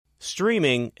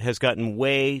Streaming has gotten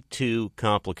way too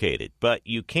complicated, but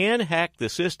you can hack the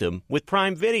system with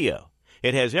Prime Video.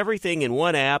 It has everything in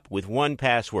one app with one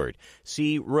password.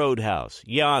 See Roadhouse,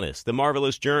 Giannis, The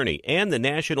Marvelous Journey, and the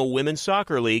National Women's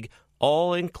Soccer League,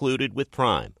 all included with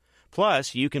Prime.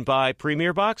 Plus, you can buy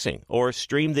Premier Boxing or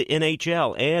stream the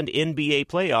NHL and NBA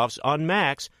playoffs on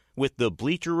Max with the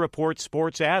Bleacher Report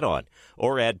Sports add-on,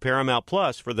 or add Paramount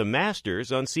Plus for the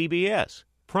Masters on CBS.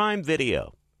 Prime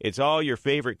Video. It's all your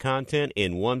favorite content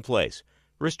in one place.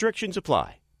 Restrictions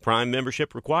apply. Prime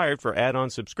membership required for add-on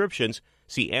subscriptions.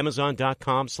 See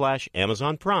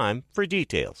Amazon.com/Amazon Prime for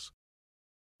details.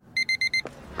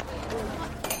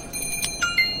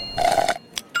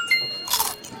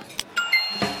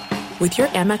 With your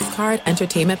Amex card,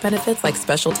 entertainment benefits like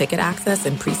special ticket access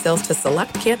and pre-sales to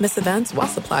select can't-miss events while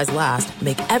supplies last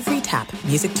make every tap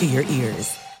music to your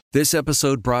ears. This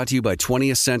episode brought to you by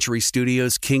 20th Century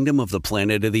Studios' Kingdom of the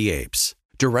Planet of the Apes.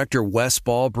 Director Wes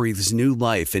Ball breathes new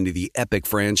life into the epic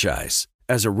franchise.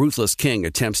 As a ruthless king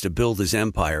attempts to build his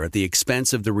empire at the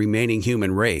expense of the remaining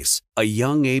human race, a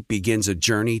young ape begins a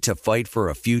journey to fight for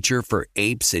a future for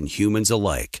apes and humans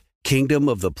alike. Kingdom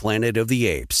of the Planet of the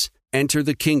Apes. Enter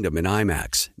the kingdom in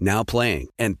IMAX, now playing,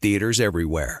 and theaters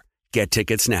everywhere. Get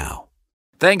tickets now.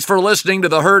 Thanks for listening to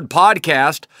the Herd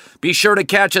Podcast. Be sure to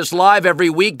catch us live every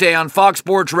weekday on Fox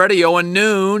Sports Radio at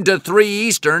noon to 3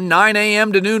 Eastern, 9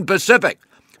 a.m. to noon Pacific.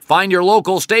 Find your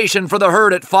local station for the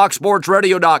Herd at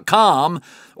foxsportsradio.com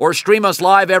or stream us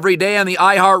live every day on the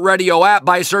iHeartRadio app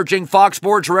by searching Fox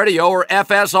Sports Radio or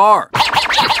FSR. Now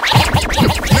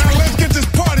let's get this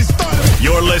party started.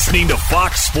 You're listening to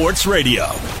Fox Sports Radio.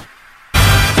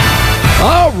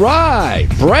 All right,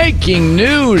 breaking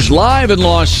news live in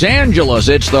Los Angeles.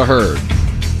 It's the Herd.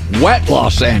 Wet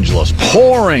Los Angeles,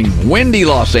 pouring, windy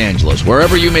Los Angeles,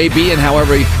 wherever you may be and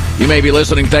however you may be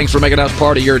listening, thanks for making us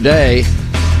part of your day.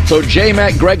 So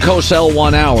J-Mac, Greg Cosell,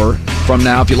 1 hour from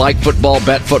now. If you like football,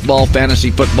 bet football, fantasy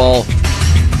football,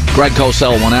 Greg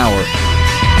Cosell, 1 hour.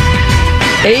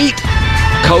 8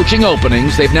 coaching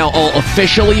openings. They've now all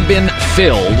officially been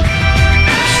filled.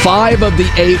 5 of the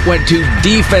 8 went to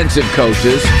defensive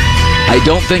coaches. I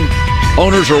don't think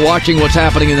owners are watching what's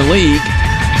happening in the league.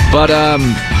 But,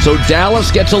 so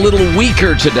Dallas gets a little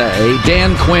weaker today.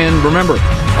 Dan Quinn, remember,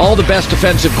 all the best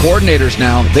defensive coordinators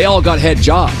now, they all got head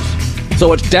jobs.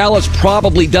 So it's Dallas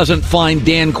probably doesn't find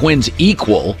Dan Quinn's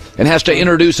equal and has to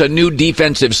introduce a new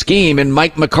defensive scheme in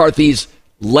Mike McCarthy's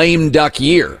lame duck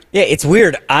year. Yeah, it's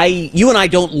weird. You and I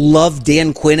don't love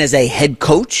Dan Quinn as a head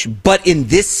coach, but in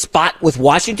this spot with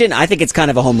Washington, I think it's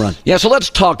kind of a home run. Yeah, so let's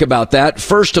talk about that.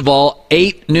 First of all,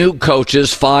 8 new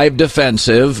coaches, 5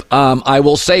 defensive. I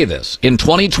will say this. In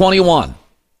 2021,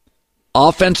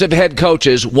 offensive head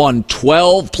coaches won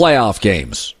 12 playoff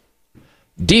games.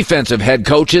 Defensive head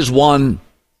coaches won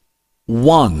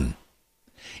 1.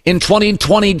 In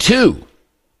 2022,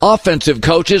 offensive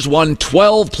coaches won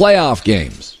 12 playoff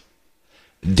games.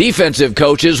 Defensive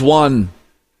coaches won,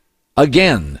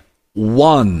 again,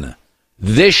 1.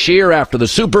 This year, after the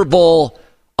Super Bowl,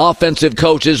 offensive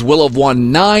coaches will have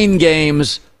won 9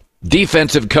 games.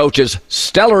 Defensive coaches,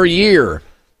 stellar year,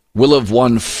 will have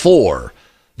won 4.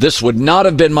 This would not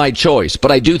have been my choice,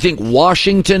 but I do think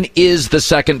Washington is the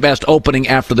second best opening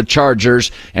after the Chargers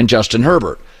and Justin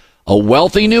Herbert. A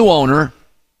wealthy new owner,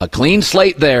 a clean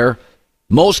slate there,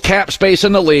 most cap space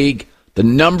in the league, the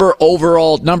number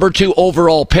 2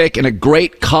 overall pick in a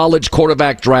great college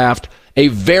quarterback draft, a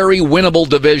very winnable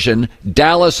division.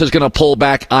 Dallas is going to pull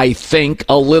back, I think,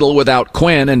 a little without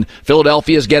Quinn, and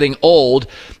Philadelphia is getting old,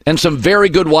 and some very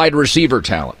good wide receiver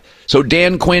talent. So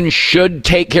Dan Quinn should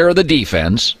take care of the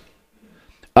defense.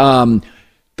 The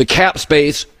cap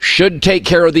space should take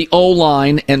care of the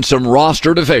O-line and some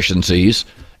roster deficiencies,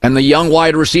 and the young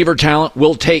wide receiver talent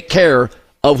will take care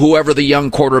of whoever the young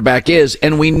quarterback is.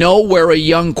 And we know where a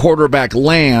young quarterback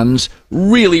lands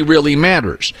really, really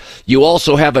matters. You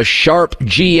also have a sharp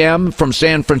GM from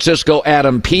San Francisco,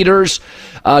 Adam Peters,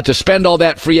 to spend all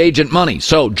that free agent money.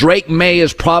 So Drake May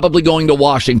is probably going to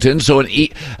Washington, so an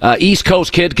East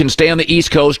Coast kid can stay on the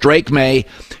East Coast, Drake May,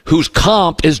 whose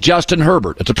comp is Justin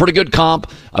Herbert. It's a pretty good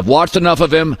comp. I've watched enough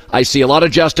of him. I see a lot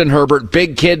of Justin Herbert.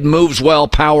 Big kid, moves well,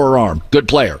 power arm. Good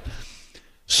player.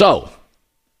 So,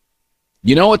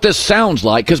 you know what this sounds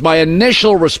like? Because my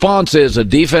initial response is a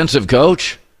defensive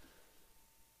coach.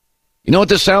 You know what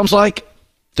this sounds like?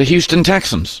 The Houston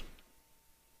Texans.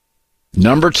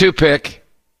 Number 2 pick.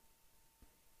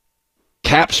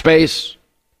 Cap space.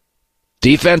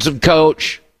 Defensive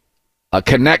coach. A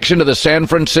connection to the San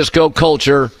Francisco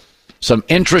culture. Some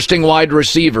interesting wide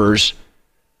receivers.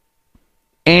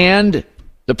 And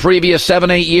the previous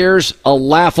 7-8 years, a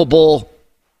laughable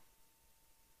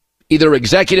either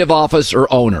executive office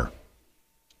or owner.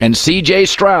 And C.J.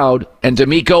 Stroud and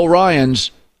DeMeco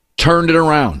Ryans turned it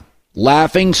around.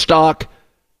 Laughing stock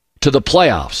to the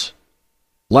playoffs.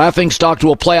 Laughing stock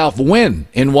to a playoff win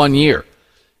in 1 year.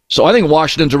 So I think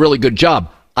Washington's a really good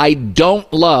job. I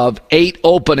don't love 8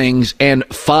 openings and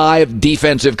 5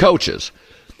 defensive coaches.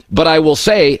 But I will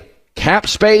say, cap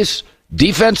space,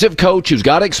 defensive coach who's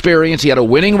got experience. He had a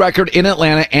winning record in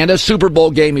Atlanta and a Super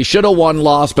Bowl game. He should have won,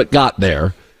 lost, but got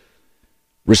there.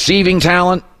 Receiving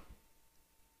talent.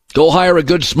 Go hire a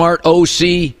good, smart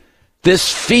OC.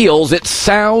 It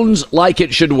sounds like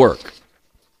it should work.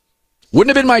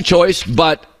 Wouldn't have been my choice,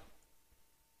 but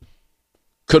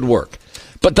could work.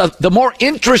 But the more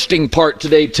interesting part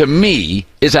today to me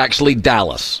is actually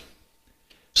Dallas.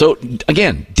 So,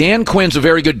 again, Dan Quinn's a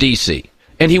very good DC.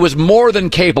 And he was more than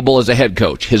capable as a head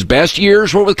coach. His best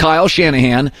years were with Kyle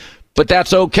Shanahan, but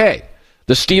that's okay.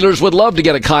 The Steelers would love to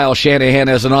get a Kyle Shanahan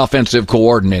as an offensive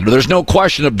coordinator. There's no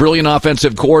question a brilliant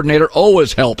offensive coordinator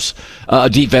always helps a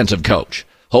defensive coach.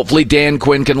 Hopefully Dan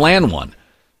Quinn can land one.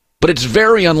 But it's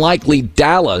very unlikely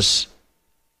Dallas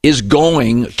is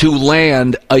going to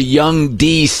land a young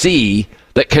DC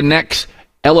that connects,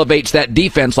 elevates that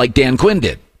defense like Dan Quinn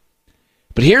did.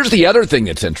 But here's the other thing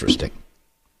that's interesting.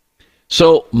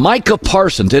 So Micah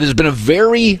Parsons, it has been a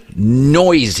very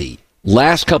noisy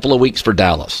last couple of weeks for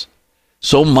Dallas.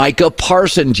 So Micah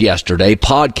Parsons yesterday,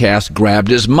 podcast, grabbed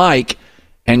his mic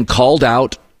and called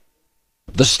out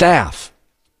the staff.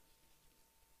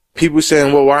 People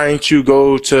saying, well, why ain't you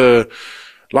go to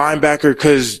linebacker?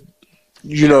 Because,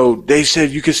 they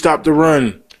said you could stop the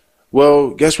run.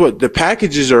 Well, guess what? The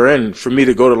packages are in for me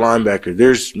to go to linebacker.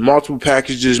 There's multiple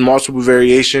packages, multiple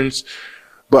variations.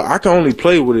 But I can only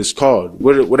play what it's called.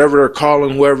 Whatever they're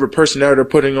calling, whoever personnel they're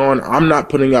putting on, I'm not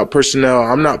putting out personnel.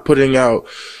 I'm not putting out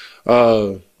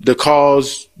the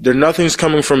calls. Nothing's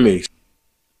coming from me.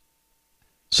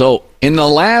 So in the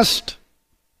last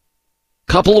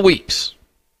couple of weeks,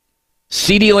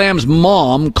 CeeDee Lamb's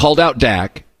mom called out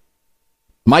Dak.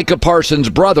 Micah Parsons'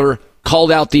 brother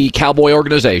called out the Cowboy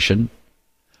organization.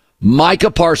 Micah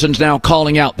Parsons now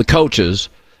calling out the coaches.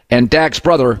 And Dak's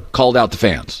brother called out the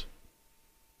fans.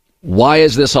 Why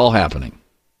is this all happening?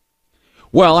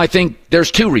 Well, I think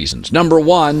there's 2 reasons. Number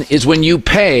one is when you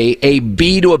pay a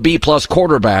B to a B-plus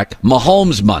quarterback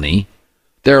Mahomes money,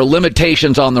 there are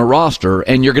limitations on the roster,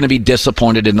 and you're going to be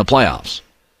disappointed in the playoffs.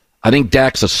 I think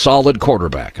Dak's a solid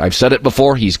quarterback. I've said it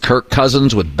before. He's Kirk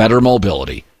Cousins with better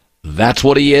mobility. That's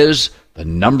what he is. The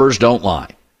numbers don't lie.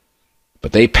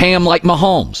 But they pay him like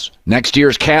Mahomes. Next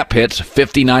year's cap hit's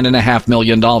 $59.5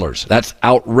 million. That's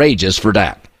outrageous for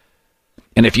Dak.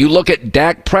 And if you look at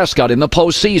Dak Prescott in the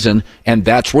postseason, and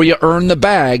that's where you earn the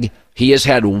bag, he has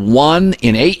had one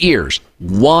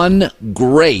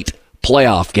great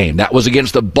playoff game. That was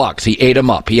against the Bucs. He ate him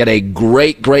up. He had a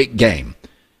great game.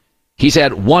 He's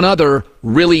had one other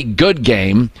really good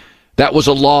game. That was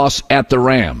a loss at the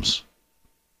Rams.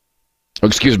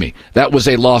 That was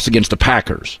a loss against the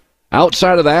Packers.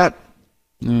 Outside of that,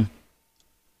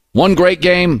 one great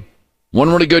game, one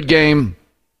really good game,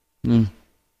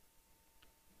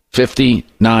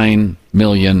 $59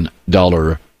 million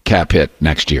cap hit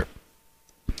next year.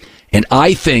 And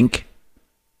I think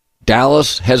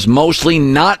Dallas has mostly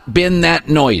not been that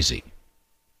noisy.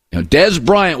 Dez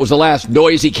Bryant was the last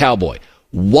noisy Cowboy.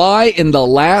 Why in the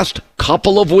last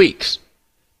couple of weeks,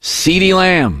 CeeDee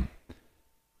Lamb,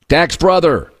 Dak's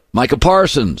brother, Micah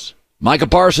Parsons'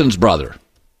 brother,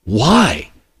 why?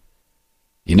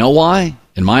 You know why,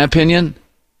 in my opinion?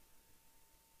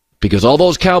 Because all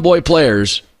those Cowboy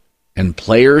players, and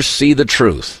players see the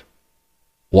truth,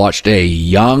 watched a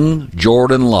young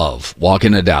Jordan Love walk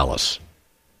into Dallas.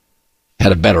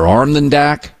 Had a better arm than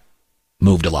Dak,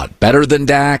 moved a lot better than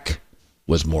Dak,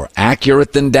 was more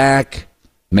accurate than Dak,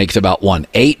 makes about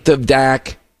 1/8 of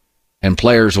Dak, and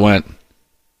players went,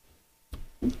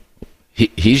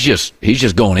 he's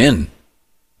just going in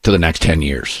to the next 10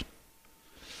 years.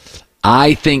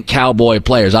 I think Cowboy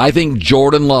players, I think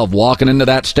Jordan Love walking into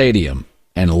that stadium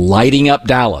and lighting up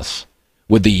Dallas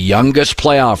with the youngest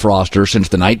playoff roster since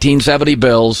the 1970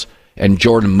 Bills, and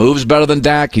Jordan moves better than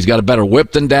Dak. He's got a better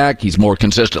whip than Dak. He's more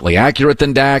consistently accurate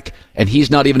than Dak, and he's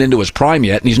not even into his prime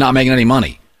yet, and he's not making any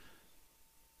money.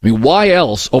 I mean, why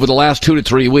else over the last 2 to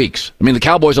 3 weeks? I mean, the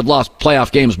Cowboys have lost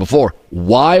playoff games before.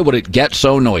 Why would it get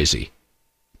so noisy?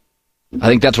 I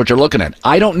think that's what you're looking at.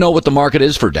 I don't know what the market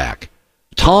is for Dak.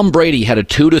 Tom Brady had a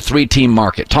 2 to 3 team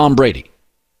market. Tom Brady.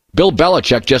 Bill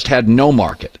Belichick just had no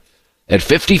market. At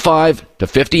 $55 to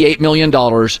 $58 million,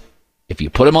 if you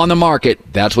put him on the market,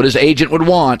 that's what his agent would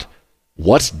want.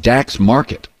 What's Dak's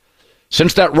market?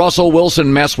 Since that Russell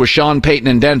Wilson mess with Sean Payton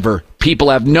in Denver, people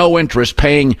have no interest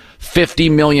paying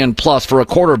 $50 million plus for a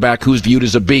quarterback who's viewed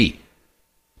as a B.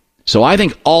 So I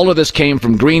think all of this came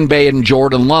from Green Bay and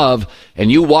Jordan Love,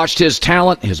 and you watched his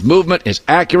talent, his movement, his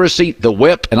accuracy, the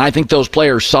whip, and I think those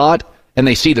players saw it, and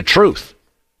they see the truth.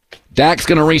 Dak's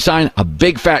going to re-sign a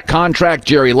big fat contract.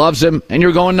 Jerry loves him, and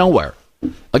you're going nowhere.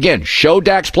 Again, show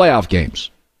Dak's playoff games.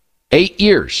 8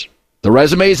 years. The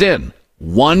resume's in.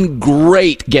 One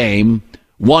great game,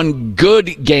 one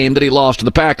good game that he lost to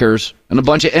the Packers, and a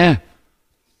bunch of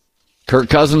Kirk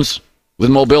Cousins with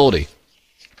mobility.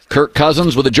 Kirk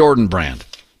Cousins with a Jordan brand.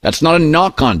 That's not a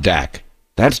knock on Dak.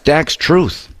 That's Dak's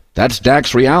truth. That's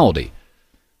Dak's reality.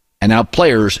 And now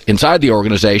players inside the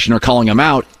organization are calling him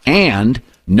out, and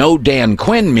no Dan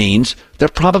Quinn means they're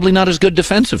probably not as good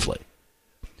defensively.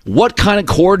 What kind of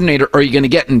coordinator are you going to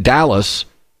get in Dallas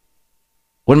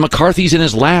when McCarthy's in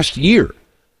his last year?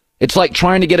 It's like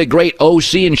trying to get a great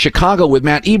OC in Chicago with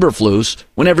Matt Eberflus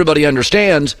when everybody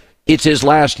understands it's his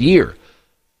last year.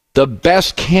 The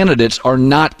best candidates are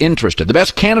not interested. The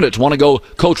best candidates want to go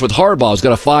coach with Harbaugh, who's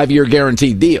got a 5-year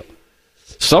guaranteed deal.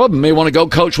 Some of them may want to go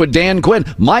coach with Dan Quinn.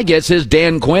 My guess is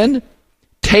Dan Quinn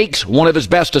takes one of his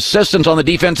best assistants on the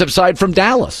defensive side from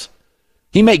Dallas.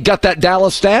 He may gut that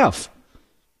Dallas staff.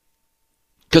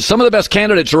 Because some of the best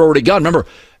candidates are already gone. Remember,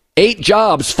 8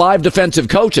 jobs, 5 defensive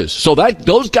coaches. So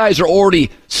those guys are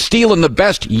already stealing the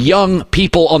best young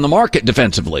people on the market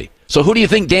defensively. So who do you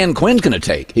think Dan Quinn's going to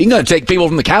take? He's going to take people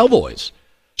from the Cowboys.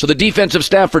 So the defensive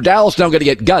staff for Dallas now going to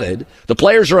get gutted. The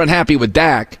players are unhappy with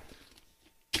Dak.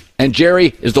 And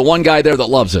Jerry is the one guy there that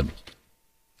loves him.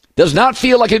 Does not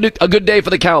feel like a good day for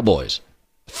the Cowboys.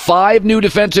 5 new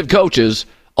defensive coaches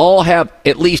all have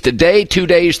at least a day, 2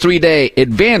 days, 3-day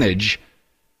advantage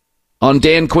on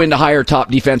Dan Quinn to hire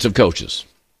top defensive coaches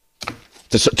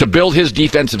to build his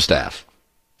defensive staff.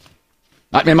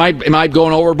 Am I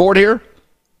going overboard here?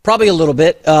 Probably a little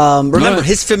bit. Remember,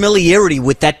 his familiarity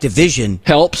with that division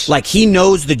helps. Like, he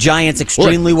knows the Giants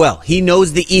extremely well. He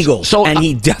knows the Eagles, and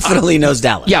he definitely knows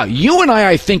Dallas. Yeah, you and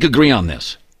I think, agree on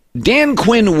this. Dan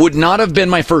Quinn would not have been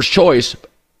my first choice,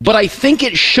 but I think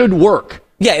it should work.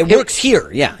 Yeah, it works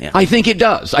here. Yeah. I think it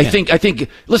does. I think.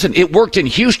 Listen, it worked in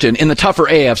Houston in the tougher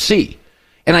AFC,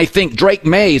 and I think Drake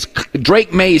May's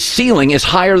ceiling is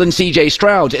higher than C.J.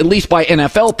 Stroud's, at least by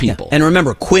NFL people. Yeah. And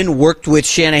remember, Quinn worked with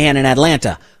Shanahan in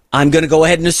Atlanta. I'm going to go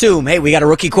ahead and assume, hey, we got a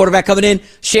rookie quarterback coming in.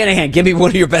 Shanahan, give me one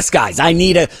of your best guys. I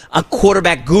need a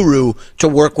quarterback guru to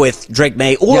work with Drake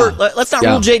May. Or let's not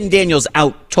rule Jaden Daniels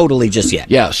out totally just yet.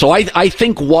 Yeah, so I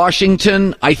think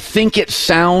Washington, I think it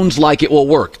sounds like it will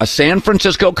work. A San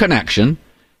Francisco connection,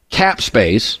 cap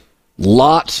space,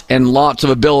 lots and lots of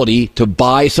ability to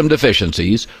buy some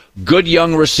deficiencies, good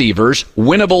young receivers,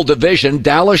 winnable division.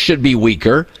 Dallas should be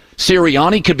weaker.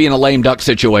 Sirianni could be in a lame duck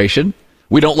situation.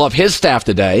 We don't love his staff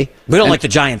today. We don't like the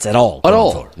Giants at all. At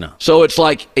all. Forward. No. So it's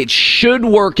like it should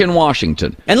work in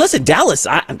Washington. And listen, Dallas,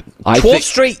 12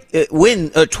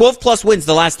 plus wins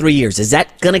the last 3 years. Is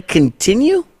that going to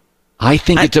continue? I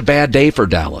think it's a bad day for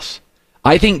Dallas.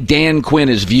 I think Dan Quinn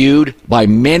is viewed by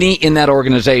many in that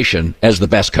organization as the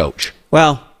best coach.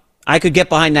 Well, I could get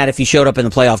behind that if he showed up in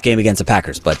the playoff game against the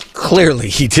Packers, but clearly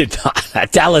he did not.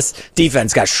 That Dallas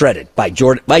defense got shredded by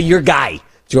your guy,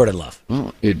 Jordan Love.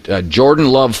 Well, Jordan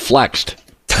Love flexed.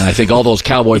 And I think all those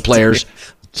Cowboy players,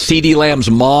 CeeDee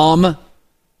Lamb's mom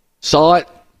saw it.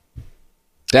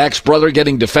 Dak's brother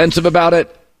getting defensive about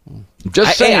it.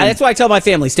 Just saying. That's why I tell my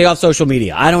family, stay off social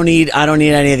media. I don't need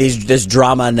any of this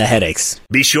drama and the headaches.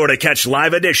 Be sure to catch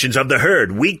live editions of The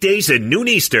Herd weekdays at noon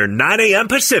Eastern, 9 a.m.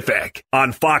 Pacific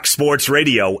on Fox Sports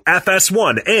Radio,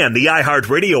 FS1, and the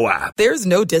iHeartRadio app. There's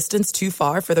no distance too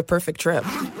far for the perfect trip.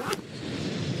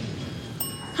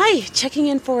 Hi, checking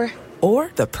in for...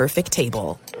 Or the perfect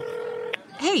table.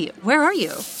 Hey, where are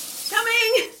you?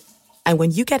 Coming! And when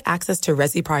you get access to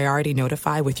Resi Priority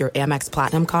Notify with your Amex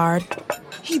Platinum card...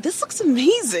 Hey, this looks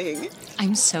amazing.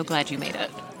 I'm so glad you made it.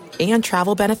 And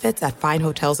travel benefits at fine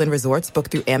hotels and resorts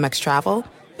booked through Amex Travel.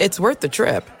 It's worth the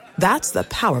trip. That's the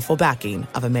powerful backing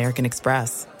of American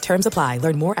Express. Terms apply.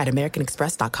 Learn more at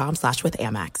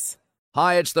americanexpress.com/withAmex.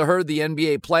 Hi, it's The Herd. The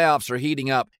NBA playoffs are heating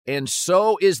up, and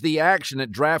so is the action at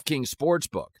DraftKings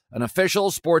Sportsbook. an official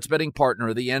sports betting partner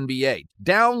of the NBA.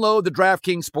 Download the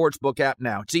DraftKings Sportsbook app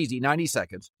now. It's easy, 90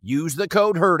 seconds. Use the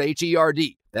code HERD,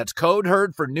 H-E-R-D. That's code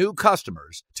HERD for new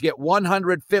customers to get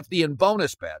 $150 in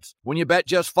bonus bets when you bet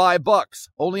just $5.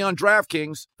 Only on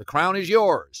DraftKings. The crown is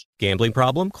yours. Gambling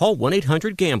problem? Call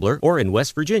 1-800-GAMBLER or in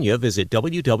West Virginia, visit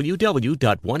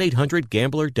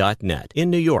www.1800gambler.net. In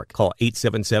New York, call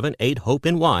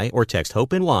 877-8-HOPE-NY or text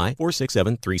HOPE-NY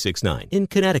 467-369. In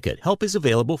Connecticut, help is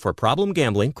available for problem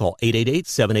gambling. Call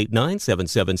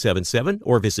 888-789-7777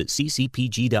 or visit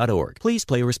ccpg.org. Please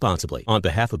play responsibly. On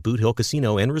behalf of Boot Hill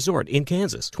Casino and Resort in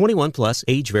Kansas, 21 plus,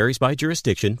 age varies by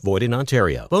jurisdiction, void in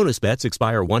Ontario. Bonus bets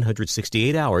expire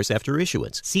 168 hours after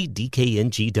issuance. See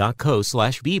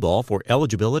dkng.co/bball for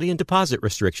eligibility and deposit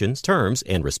restrictions, terms,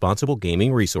 and responsible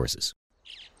gaming resources.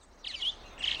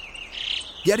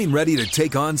 Getting ready to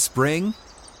take on spring?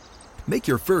 Make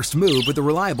your first move with the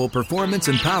reliable performance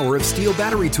and power of Steel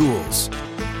battery tools.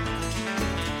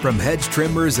 From hedge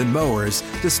trimmers and mowers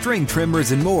to string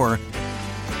trimmers and more,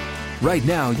 right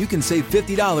now you can save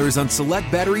 $50 on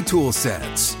select battery tool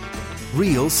sets.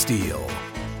 Real Steel.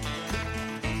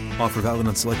 Offer valid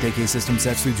on select AK system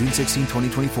sets through June 16,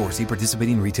 2024. See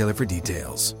participating retailer for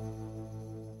details.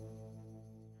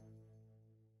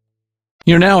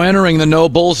 You're now entering the No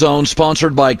Bull Zone,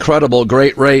 sponsored by Credible.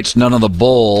 Great rates, none of the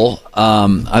bull.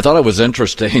 I thought it was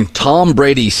interesting. Tom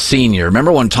Brady Sr.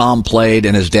 Remember when Tom played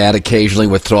and his dad occasionally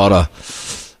would throw out a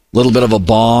little bit of a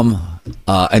bomb?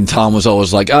 And Tom was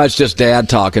always like, it's just dad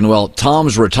talking. Well,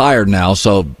 Tom's retired now,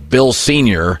 so Bill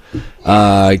Sr.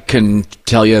 Can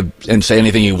tell you and say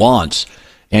anything he wants.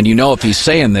 And you know if he's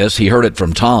saying this, he heard it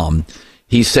from Tom.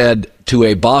 He said to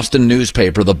a Boston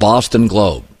newspaper, the Boston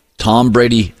Globe, Tom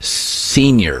Brady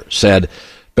Sr. said,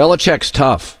 Belichick's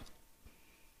tough.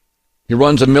 He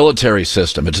runs a military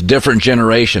system. It's a different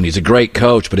generation. He's a great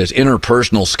coach, but his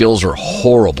interpersonal skills are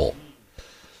horrible.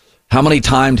 How many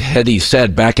times had he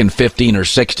said back in 15 or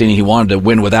 16 he wanted to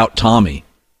win without Tommy?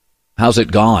 How's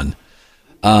it gone?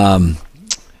 A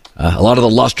lot of the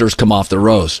lusters come off the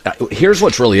rose. Here's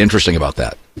what's really interesting about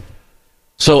that.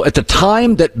 So at the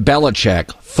time that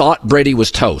Belichick thought Brady was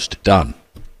toast, done,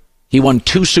 he won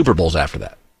 2 Super Bowls after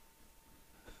that.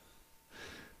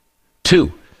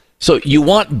 2. So you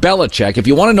want Belichick, if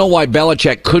you want to know why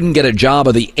Belichick couldn't get a job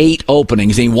of the 8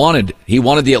 openings, he wanted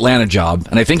the Atlanta job,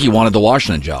 and I think he wanted the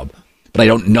Washington job. But I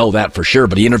don't know that for sure,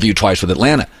 but he interviewed twice with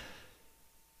Atlanta.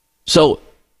 So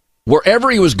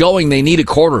wherever he was going, they need a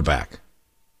quarterback.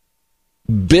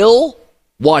 Bill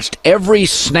watched every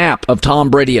snap of Tom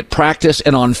Brady at practice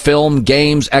and on film,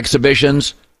 games,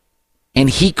 exhibitions, and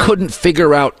he couldn't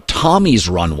figure out Tommy's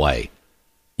runway.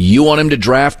 You want him to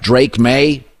draft Drake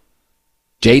May,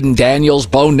 Jaden Daniels,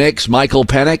 Bo Nix, Michael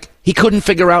Penix? He couldn't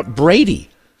figure out Brady.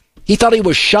 He thought he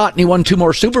was shot and he won 2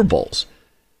 more Super Bowls.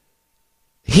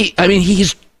 He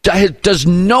does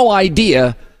no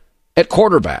idea at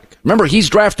quarterback. Remember, he's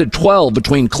drafted 12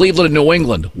 between Cleveland and New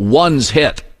England. 1's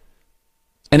hit.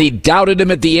 And he doubted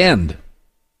him at the end.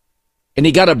 And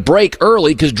he got a break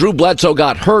early because Drew Bledsoe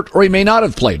got hurt, or he may not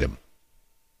have played him.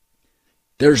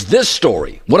 There's this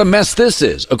story. What a mess this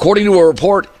is. According to a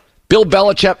report, Bill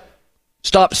Belichick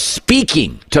stopped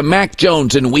speaking to Mac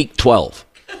Jones in week 12.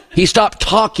 He stopped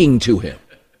talking to him.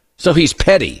 So he's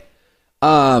petty.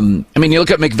 You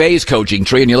look at McVay's coaching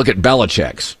tree and you look at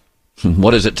Belichick's.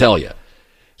 What does it tell you?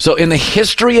 So in the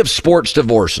history of sports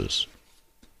divorces,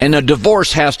 and a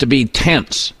divorce has to be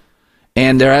tense,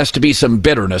 and there has to be some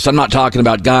bitterness. I'm not talking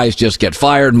about guys just get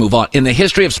fired and move on. In the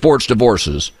history of sports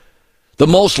divorces, the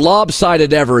most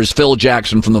lopsided ever is Phil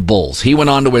Jackson from the Bulls. He went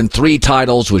on to win 3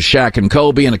 titles with Shaq and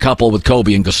Kobe and a couple with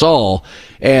Kobe and Gasol,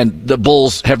 and the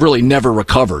Bulls have really never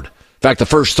recovered. In fact, the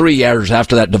first 3 years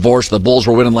after that divorce, the Bulls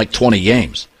were winning like 20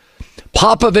 games.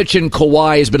 Popovich and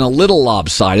Kawhi has been a little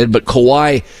lopsided, but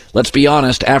Kawhi, let's be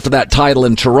honest, after that title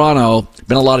in Toronto,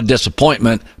 been a lot of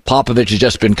disappointment. Popovich has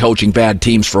just been coaching bad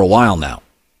teams for a while now.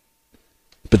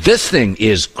 But this thing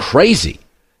is crazy.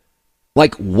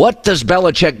 Like, what does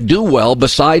Belichick do well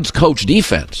besides coach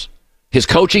defense? His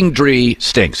coaching tree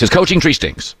stinks.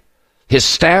 His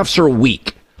staffs are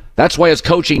weak. That's why his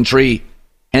coaching tree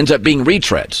ends up being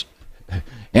retreads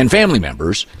and family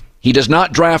members. He does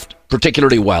not draft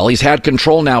particularly well. He's had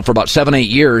control now for about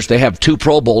 7-8 years. They have 2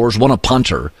 Pro Bowlers, 1 a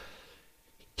punter.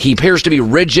 He appears to be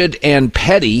rigid and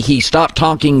petty. He stopped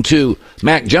talking to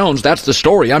Mac Jones. That's the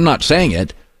story. I'm not saying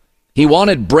it. He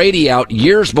wanted Brady out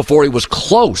years before he was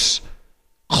close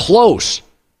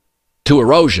to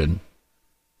erosion.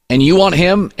 And you want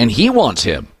him, and he wants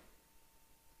him.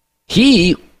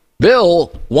 He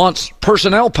Bill wants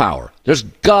personnel power. There's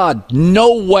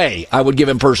no way I would give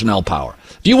him personnel power.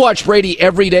 If you watch Brady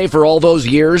every day for all those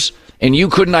years and you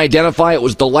couldn't identify it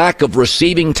was the lack of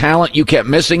receiving talent you kept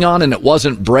missing on and it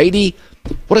wasn't Brady,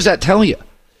 what does that tell you?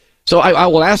 So I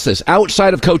will ask this.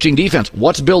 Outside of coaching defense,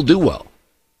 what's Bill do well?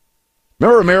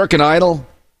 Remember American Idol?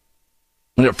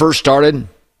 When it first started?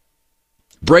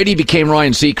 Brady became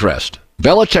Ryan Seacrest.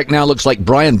 Belichick now looks like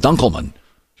Brian Dunkelman.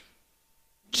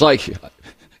 It's like,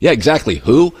 yeah, exactly.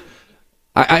 Who?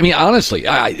 I mean, honestly,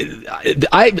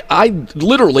 I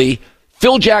literally,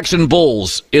 Phil Jackson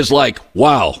Bulls is like,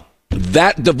 wow,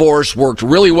 that divorce worked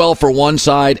really well for one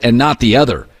side and not the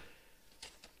other.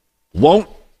 Won't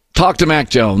talk to Mac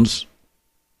Jones.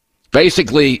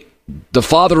 Basically, the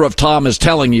father of Tom is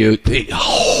telling you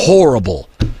horrible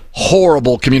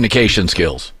communication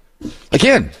skills.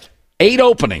 Again, 8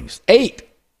 openings. 8.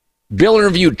 Bill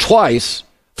interviewed twice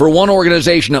for one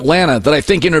organization, Atlanta, that I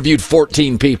think interviewed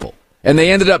 14 people. And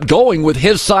they ended up going with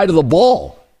his side of the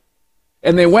ball.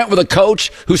 And they went with a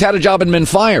coach who's had a job and been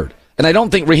fired. And I don't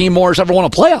think Raheem Morris ever won a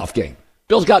playoff game.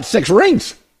 Bill's got 6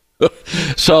 rings.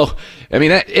 So, I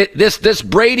mean, this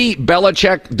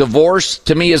Brady-Belichick divorce,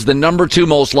 to me, is the number 2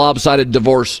 most lopsided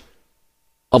divorce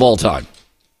of all time.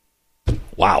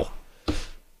 Wow.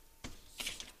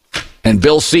 And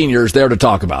Bill Sr. is there to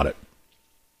talk about it.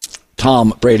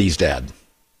 Tom Brady's dad.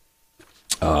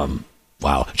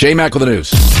 Wow. J-Mac with the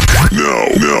news. No.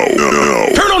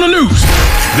 Turn on the news.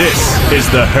 This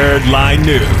is the Herd Line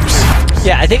News.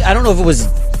 Yeah, I don't know if it was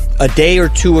a day or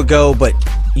 2 ago, but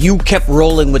you kept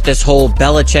rolling with this whole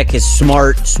Belichick is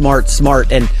smart.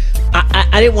 And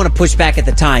I didn't want to push back at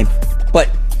the time, but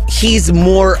he's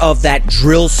more of that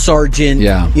drill sergeant.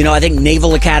 Yeah. You know, I think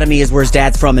Naval Academy is where his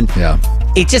dad's from. And yeah.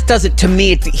 It just doesn't, to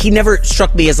me, he never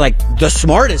struck me as like the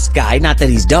smartest guy. Not that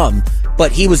he's dumb, but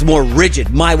he was more rigid,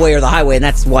 my way or the highway, and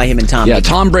that's why him and Tom. Yeah,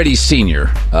 Tom Brady Sr.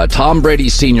 Tom Brady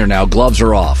Sr. now, gloves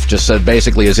are off. Just said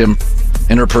basically his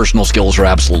interpersonal skills are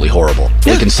absolutely horrible.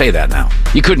 Yeah. You can say that now.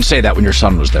 You couldn't say that when your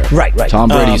son was there. Right. Tom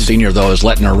Brady Sr., though, is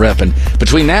letting her rip. And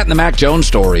between that and the Mac Jones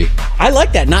story. I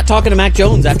like that, not talking to Mac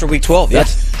Jones after week 12.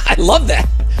 I love that.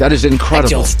 That is incredible. Mac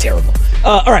Jones is terrible.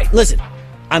 All right, listen.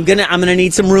 I'm gonna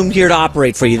need some room here to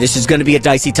operate for you. This is gonna be a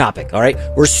dicey topic. All right,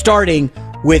 we're starting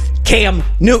with Cam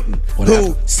Newton,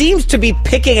 who seems to be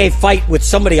picking a fight with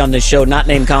somebody on this show, not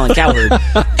named Colin Cowherd,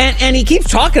 and he keeps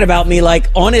talking about me like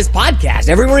on his podcast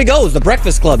everywhere he goes. The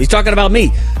Breakfast Club, he's talking about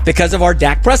me because of our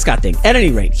Dak Prescott thing. At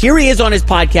any rate, here he is on his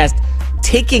podcast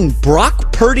taking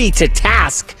Brock Purdy to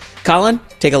task. Colin,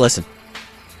 take a listen.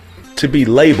 To be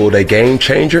labeled a game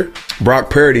changer, Brock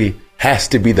Purdy has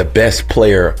to be the best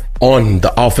player on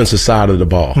the offensive side of the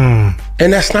ball.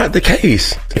 And that's not the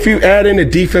case. If you add in the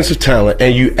defensive talent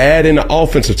and you add in the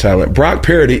offensive talent, Brock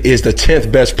Purdy is the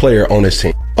 10th best player on this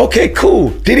team. Okay, cool.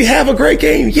 Did he have a great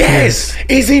game? Yes.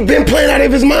 Is he been playing out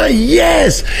of his mind?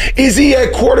 Yes. Is he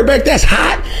a quarterback that's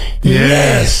hot?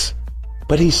 Yes.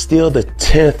 But he's still the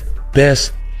 10th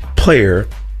best player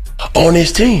on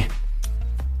his team.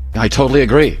 I totally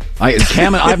agree.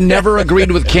 I've never agreed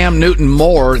with Cam Newton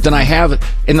more than I have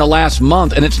in the last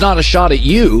month, and it's not a shot at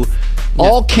you.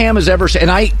 All Cam has ever said,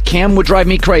 and Cam would drive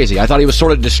me crazy. I thought he was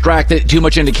sort of distracted, too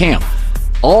much into Cam.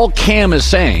 All Cam is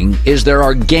saying is there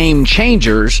are game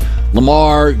changers.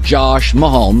 Lamar, Josh,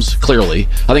 Mahomes, clearly.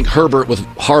 I think Herbert with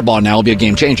Harbaugh now will be a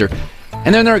game changer.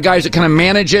 And then there are guys that kind of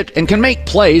manage it and can make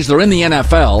plays. They're in the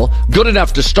NFL, good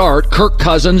enough to start. Kirk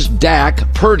Cousins,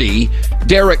 Dak, Purdy,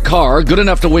 Derek Carr, good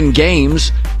enough to win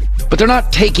games. But they're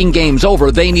not taking games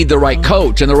over. They need the right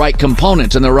coach and the right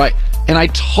components and and I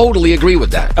totally agree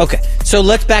with that. Okay, so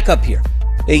let's back up here.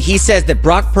 He says that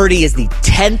Brock Purdy is the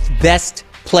 10th best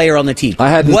player on the team. I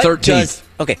had him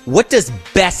 13th. What does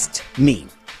best mean?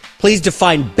 Please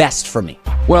define best for me.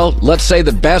 Well, let's say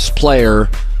the best player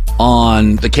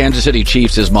on the Kansas City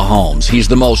Chiefs is Mahomes. He's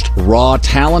the most raw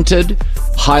talented,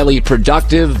 highly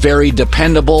productive, very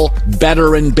dependable,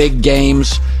 better in big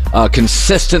games,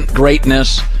 consistent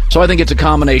greatness. So I think it's a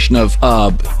combination of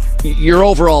your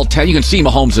overall talent. You can see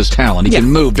Mahomes' talent. He can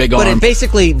move, big arm. But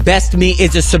basically, best me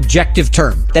is a subjective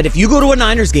term. That if you go to a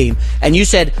Niners game and you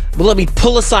said, well, let me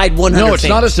pull aside 100 No, it's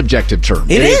not a subjective term.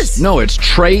 It is. No, it's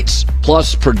traits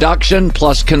plus production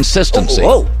plus consistency.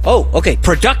 Okay.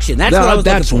 Production. That's what I was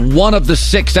That's looking for. one of the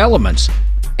 6 elements.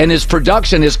 And his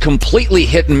production is completely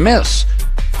hit and miss.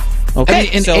 Okay,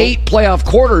 in 8 playoff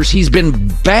quarters, he's been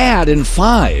bad in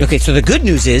 5. Okay, so the good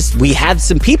news is we have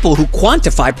some people who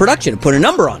quantify production and put a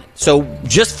number on it. So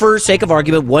just for sake of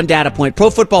argument, one data point, Pro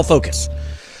Football Focus.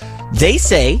 They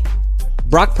say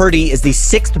Brock Purdy is the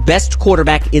 6th best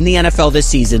quarterback in the NFL this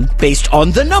season based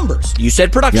on the numbers. You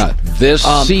said production. Yeah, this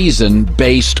season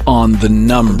based on the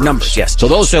numbers. Numbers, yes. So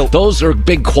those are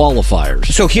big qualifiers.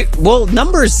 So here,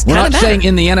 numbers. We're not saying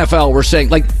in the NFL. We're saying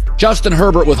like Justin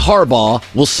Herbert with Harbaugh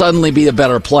will suddenly be a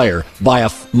better player by a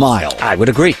mile. I would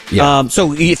agree. Yeah.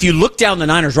 So if you look down the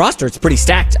Niners roster, it's pretty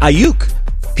stacked. Ayuk,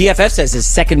 PFF says, is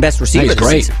second best receiver this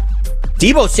season.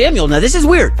 Deebo Samuel. Now this is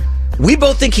weird. We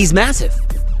both think he's massive.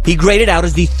 He graded out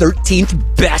as the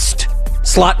 13th best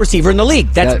slot receiver in the league.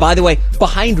 That's, by the way,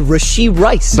 behind Rashee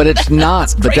Rice. But it's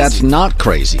not. But that's not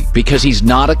crazy because he's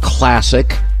not a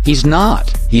classic. He's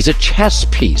not. He's a chess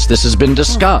piece. This has been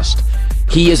discussed.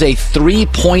 He is a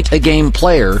 3-point-a-game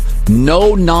player.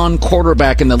 No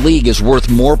non-quarterback in the league is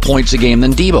worth more points a game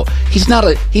than Deebo. He's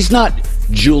not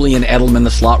Julian Edelman,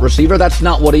 the slot receiver. That's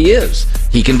not what he is.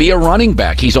 He can be a running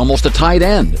back. He's almost a tight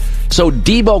end. So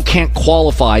Deebo can't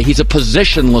qualify. He's a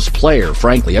positionless player,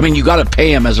 frankly. I mean, you got to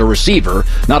pay him as a receiver,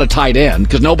 not a tight end,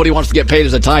 because nobody wants to get paid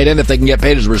as a tight end if they can get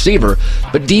paid as a receiver.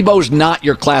 But Deebo's not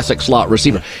your classic slot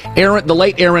receiver. The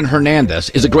late Aaron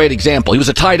Hernandez is a great example. He was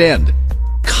a tight end.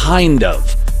 Kind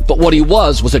of. But what he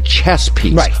was a chess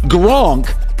piece. Right.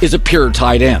 Gronk is a pure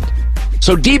tight end.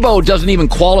 So Deebo doesn't even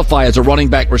qualify as a running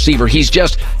back receiver. He's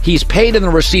paid in the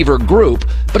receiver group,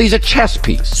 but he's a chess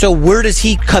piece. So where does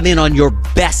he come in on your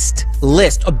best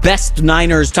list, a best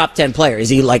Niners top 10 player? Is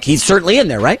he he's certainly in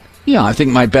there, right? Yeah, I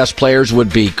think my best players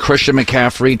would be Christian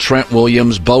McCaffrey, Trent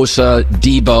Williams, Bosa,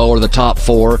 Deebo are the top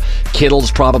 4.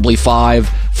 Kittle's probably 5.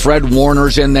 Fred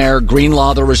Warner's in there.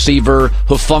 Greenlaw, the receiver.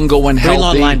 Hufanga when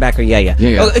healthy. Greenlaw, linebacker, yeah.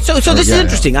 So this is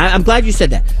interesting. I'm glad you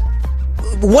said that.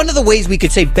 One of the ways we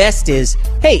could say best is,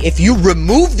 hey, if you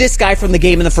remove this guy from the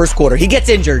game in the first quarter, he gets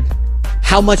injured,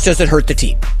 how much does it hurt the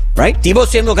team? Right? Deebo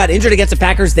Samuel got injured against the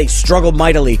Packers. They struggled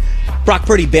mightily. Brock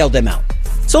Purdy bailed them out.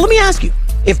 So let me ask you,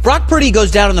 if Brock Purdy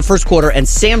goes down in the first quarter and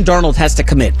Sam Darnold has to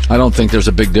come in. I don't think there's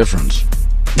a big difference.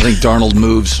 I think Darnold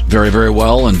moves very, very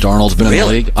well, and Darnold's been in the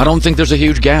league. I don't think there's a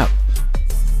huge gap.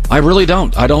 I really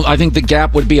don't. I think the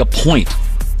gap would be a point.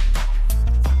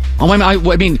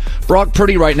 I mean, Brock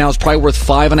Purdy right now is probably worth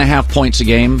 5.5 points a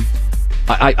game.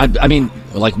 I mean,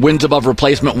 like wins above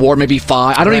replacement WAR, maybe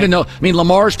 5. I don't even know. I mean,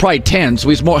 Lamar's probably 10, so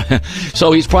he's more.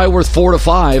 So he's probably worth 4 to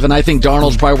 5, and I think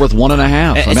Darnold's probably worth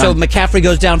 1.5. So McCaffrey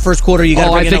goes down first quarter. You got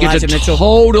to bring in Elijah Mitchell. I think it's a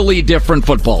totally different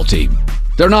football team.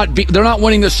 They're not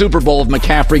winning the Super Bowl if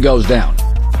McCaffrey goes down.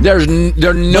 There's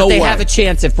no way. They have a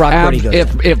chance if Brock Purdy goes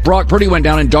down. If Brock Purdy went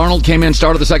down and Darnold came in and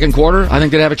started the second quarter, I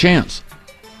think they'd have a chance.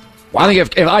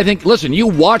 I think listen, you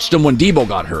watched him when Deebo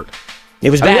got hurt. It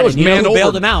was bad. You know who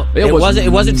bailed him out? It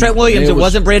wasn't Trent Williams. It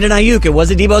wasn't Brandon Ayuk. It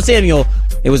wasn't Deebo Samuel.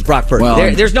 It was Brock Purdy.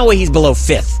 Well, there's no way he's below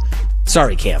 5th.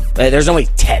 Sorry, Cam. There's no way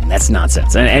 10. That's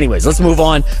nonsense. Anyways, let's move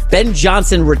on. Ben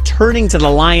Johnson returning to the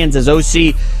Lions as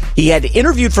OC. He had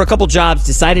interviewed for a couple jobs,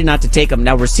 decided not to take them.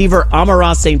 Now, receiver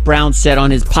Amon-Ra St. Brown said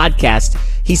on his podcast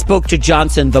he spoke to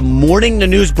Johnson the morning the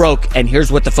news broke, and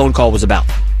here's what the phone call was about.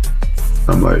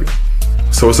 I'm like,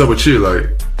 so what's up with you? Like,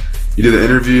 you did an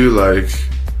interview, like,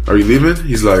 are you leaving?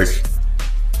 He's like,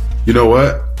 you know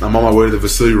what? I'm on my way to the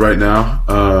facility right now.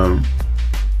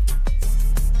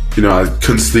 I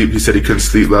couldn't sleep. He said he couldn't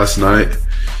sleep last night.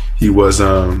 He was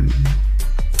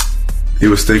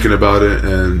thinking about it,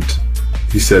 and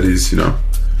he said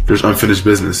there's unfinished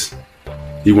business.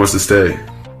 He wants to stay.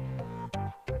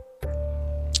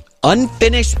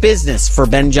 Unfinished business for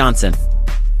Ben Johnson.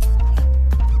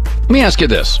 Let me ask you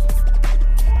this.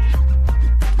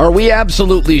 Are we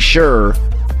absolutely sure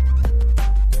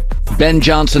Ben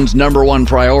Johnson's number one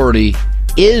priority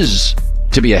is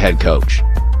to be a head coach?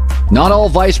 Not all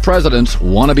vice presidents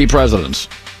want to be presidents.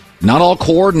 Not all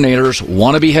coordinators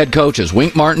want to be head coaches.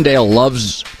 Wink Martindale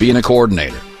loves being a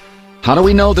coordinator. How do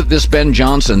we know that this Ben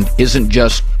Johnson isn't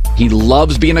just, he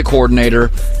loves being a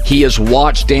coordinator, he has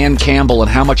watched Dan Campbell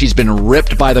and how much he's been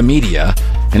ripped by the media,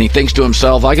 and he thinks to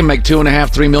himself, I can make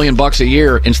 $2.5-3 million a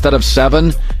year instead of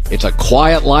 $7. It's a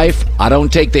quiet life. I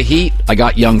don't take the heat. I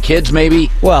got young kids,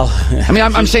 maybe. Well, I mean,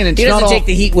 I'm saying it's he doesn't not take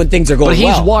the heat when things are going well.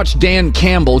 But he's watched Dan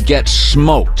Campbell get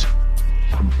smoked.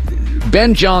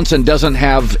 Ben Johnson doesn't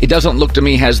look to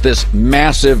me has this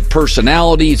massive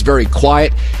personality. He's very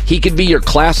quiet. He could be your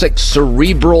classic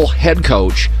cerebral head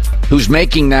coach who's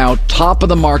making now top of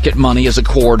the market money as a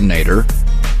coordinator.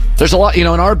 There's a lot, in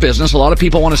our business, a lot of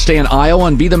people want to stay in Iowa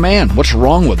and be the man. What's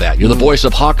wrong with that? You're the voice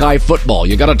of Hawkeye football.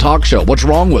 You got a talk show. What's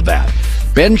wrong with that?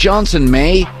 Ben Johnson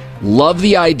may love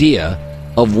the idea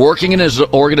of working in his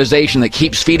organization that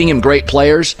keeps feeding him great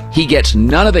players. He gets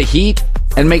none of the heat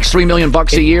and makes $3 million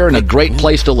a year and a great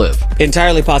place to live.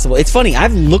 Entirely possible. It's funny.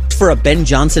 I've looked for a Ben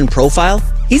Johnson profile.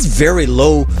 he's very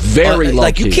low. Very low.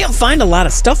 Like, you can't find a lot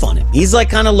of stuff on him. He's like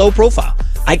kind of low profile.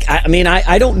 I mean,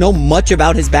 I don't know much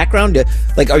about his background.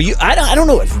 Like, I don't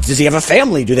know. Does he have a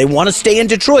family? Do they want to stay in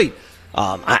Detroit?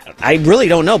 I really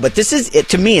don't know. But this is,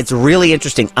 to me, it's really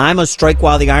interesting. I'm a strike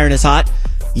while the iron is hot.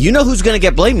 You know who's going to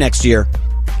get blamed next year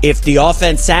if the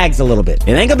offense sags a little bit?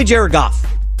 It ain't going to be Jared Goff,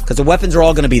 because the weapons are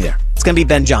all going to be there. It's going to be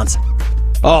Ben Johnson.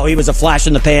 Oh, he was a flash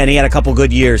in the pan. He had a couple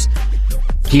good years.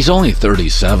 He's only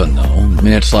 37, though. I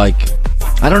mean, it's like,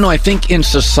 I don't know. I think in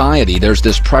society, there's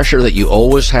this pressure that you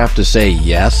always have to say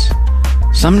yes.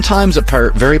 Sometimes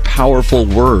a very powerful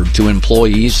word to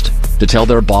employees to tell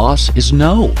their boss is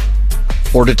no.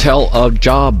 Or to tell a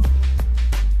job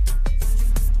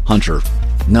hunter,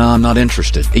 no, I'm not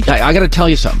interested. I got to tell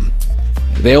you something.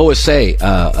 They always say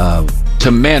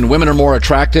to men, women are more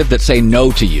attractive that say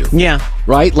no to you. Yeah.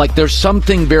 Right? Like, there's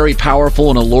something very powerful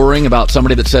and alluring about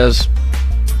somebody that says,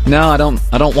 no, I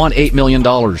don't want $8 million.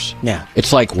 Yeah.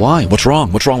 It's like, why? What's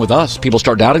wrong? What's wrong with us? People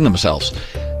start doubting themselves.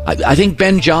 I think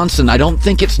Ben Johnson, I don't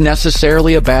think it's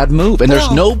necessarily a bad move. And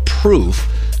there's no proof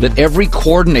that every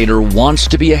coordinator wants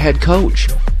to be a head coach.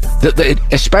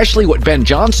 Especially what Ben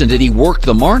Johnson did, he worked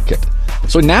the market.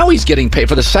 So now he's getting paid.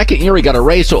 For the second year, he got a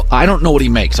raise. So I don't know what he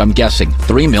makes. I'm guessing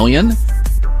 $3 million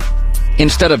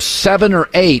instead of $7 or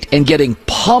 $8, and getting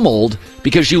pummeled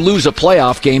because you lose a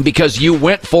playoff game because you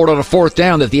went for it on a fourth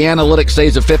down that the analytics say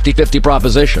is a 50-50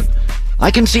 proposition.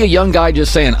 I can see a young guy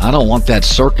just saying, I don't want that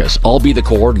circus. I'll be the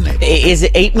coordinator. Is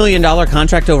it $8 million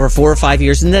contract over 4 or 5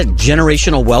 years? Isn't that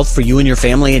generational wealth for you and your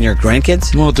family and your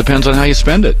grandkids? Well, it depends on how you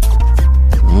spend it.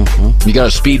 You got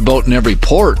a speedboat in every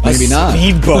port. Maybe not.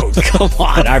 Speedboat. Come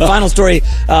on. Our final story.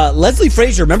 Leslie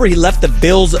Frazier, remember he left the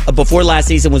Bills before last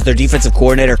season, was their defensive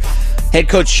coordinator. Head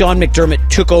coach Sean McDermott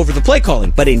took over the play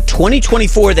calling. But in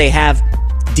 2024, they have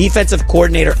defensive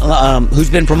coordinator who's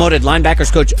been promoted,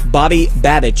 linebackers coach Bobby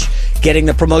Babich, getting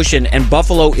the promotion. And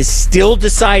Buffalo is still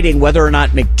deciding whether or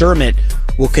not McDermott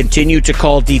will continue to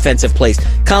call defensive plays.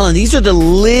 Colin, these are the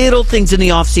little things in the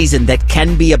offseason that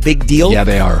can be a big deal. Yeah,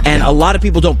 they are. And a lot of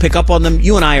people don't pick up on them.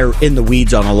 You and I are in the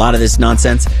weeds on a lot of this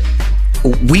nonsense.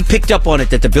 We picked up on it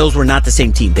that the Bills were not the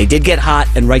same team. They did get hot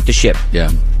and right the ship. Yeah.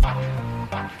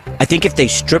 I think if they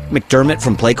strip McDermott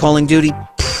from play calling duty,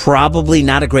 probably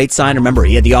not a great sign. Remember,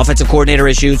 he had the offensive coordinator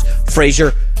issues.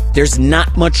 Frazier, there's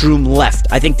not much room left.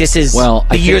 I think this is the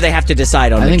year they have to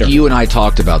decide on. I think you and I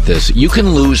talked about this. You can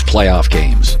lose playoff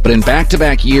games, but in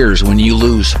back-to-back years, when you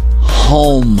lose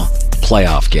home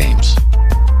playoff games,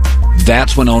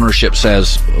 that's when ownership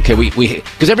says, okay, we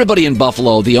because everybody in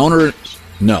Buffalo, the owner,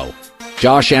 no.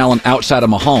 Josh Allen, outside of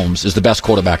Mahomes, is the best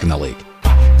quarterback in the league.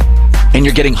 And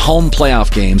you're getting home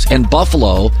playoff games, and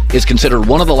Buffalo is considered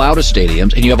one of the loudest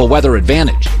stadiums, and you have a weather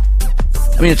advantage.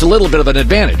 I mean, it's a little bit of an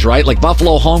advantage, right? Like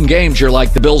Buffalo home games, you're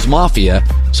like the Bills Mafia,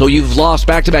 so you've lost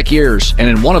back-to-back years, and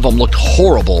in one of them looked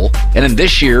horrible, and in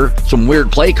this year, some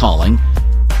weird play calling.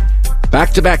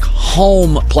 Back-to-back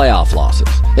home playoff losses.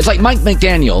 It's like Mike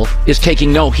McDaniel is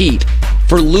taking no heat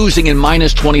for losing in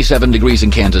minus 27 degrees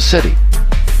in Kansas City.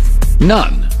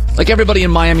 None. Like everybody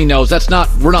in Miami knows,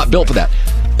 we're not built for that.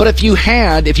 But if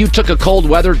you took a cold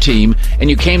weather team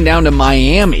and you came down to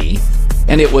Miami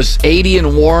and it was 80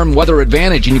 and warm, weather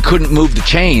advantage, and you couldn't move the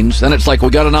chains, then it's like,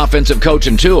 we got an offensive coach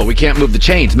in Tua. We can't move the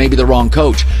chains. Maybe the wrong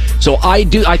coach. So I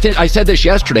said this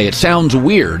yesterday. It sounds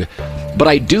weird, but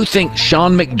I do think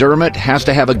Sean McDermott has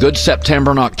to have a good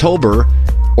September and October,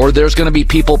 or there's going to be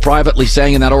people privately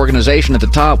saying in that organization at the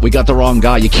top, we got the wrong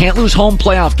guy. You can't lose home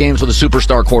playoff games with a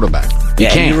superstar quarterback. You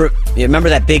can't. You remember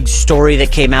that big story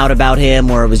that came out about him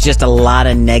where it was just a lot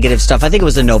of negative stuff? I think it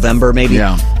was in November, maybe.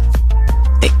 Yeah.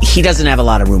 He doesn't have a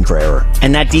lot of room for error.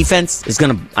 And that defense is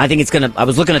going to, I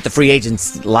was looking at the free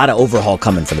agents, a lot of overhaul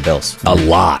coming for the Bills. A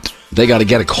lot. They got to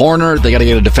get a corner. They got to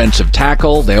get a defensive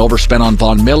tackle. They overspent on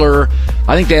Von Miller.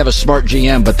 I think they have a smart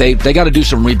GM, but they got to do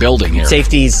some rebuilding here.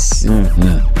 Safeties.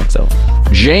 So.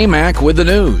 J-Mac with the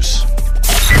news.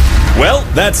 Well,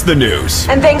 that's the news.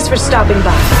 And thanks for stopping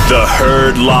by. The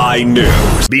Herd Lie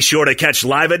News. Be sure to catch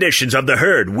live editions of The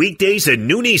Herd weekdays at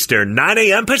noon Eastern, 9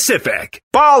 a.m. Pacific.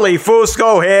 Paulie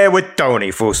Fusco here with Tony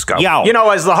Fusco. Yo. You know,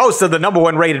 as the host of the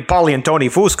 #1 rated Paulie and Tony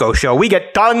Fusco show, we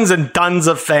get tons and tons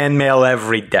of fan mail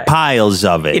every day. Piles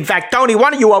of it. In fact, Tony, why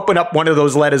don't you open up one of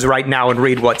those letters right now and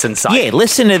read what's inside? Yeah,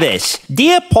 listen to this.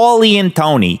 Dear Paulie and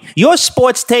Tony, your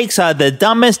sports takes are the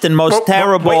dumbest and most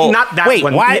terrible... Wait, not that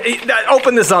one. What?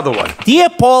 Open this other one. one. Dear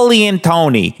Paulie and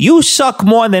Tony, you suck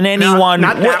more than anyone.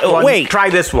 Not that one. Wait, try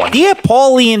this one. Dear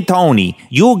Paulie and Tony,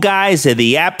 you guys are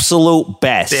the absolute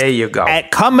best. There you go.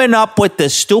 At coming up with the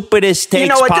stupidest takes You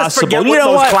know what? Just possible. forget You what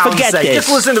know those what? clowns Forget say. this. Just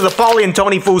listen to the Paulie and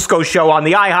Tony Fusco show on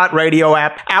the iHeartRadio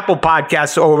app, Apple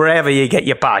Podcasts, or wherever you get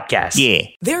your podcasts. Yeah.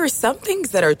 There are some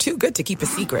things that are too good to keep a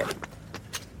secret.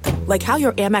 Like how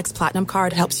your Amex Platinum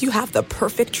card helps you have the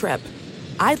perfect trip.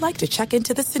 I'd like to check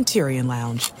into the Centurion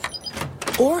Lounge.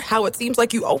 Or how it seems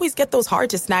like you always get those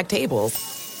hard-to-snag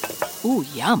tables. Ooh,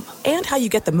 yum. And how you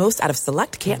get the most out of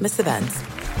select can't-miss events.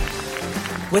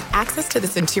 With access to the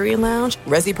Centurion Lounge,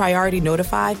 Resi Priority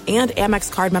Notified, and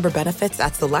Amex card member benefits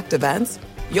at select events,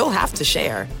 you'll have to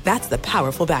share. That's the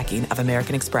powerful backing of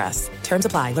American Express. Terms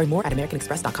apply. Learn more at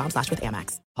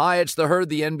americanexpress.com/withAmex. Hi, it's the Herd.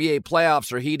 The NBA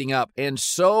playoffs are heating up, and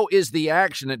so is the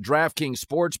action at DraftKings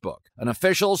Sportsbook, an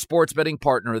official sports betting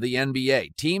partner of the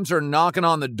NBA. Teams are knocking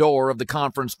on the door of the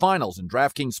conference finals, and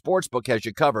DraftKings Sportsbook has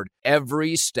you covered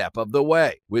every step of the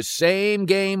way with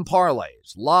same-game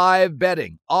parlays, live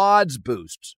betting, odds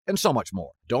boosts, and so much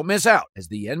more. Don't miss out as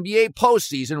the NBA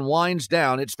postseason winds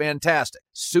down. It's fantastic.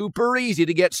 Super easy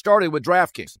to get started with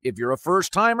DraftKings. If you're a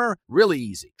first-timer, really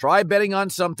easy. Try betting on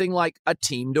something like a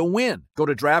team to win. Go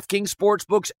to DraftKings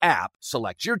Sportsbook's app,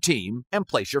 select your team, and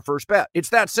place your first bet. It's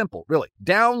that simple, really.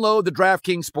 Download the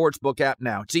DraftKings Sportsbook app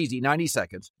now. It's easy, 90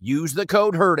 seconds. Use the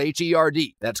code HERD,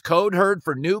 H-E-R-D. That's code HERD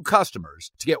for new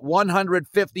customers to get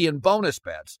 $150 in bonus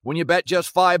bets when you bet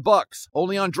just $5.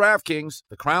 Only on DraftKings.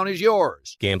 The crown is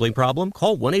yours. Gambling problem?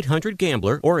 Call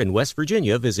 1-800-GAMBLER, or in West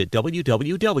Virginia, visit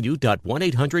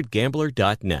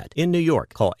www.1800gambler.net. In New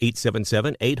York, call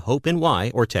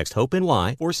 877-8-HOPE-NY or text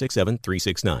HOPE-NY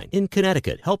 467-369. In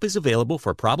Connecticut, help is available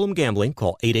for problem gambling.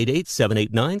 Call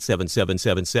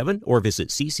 888-789-7777 or visit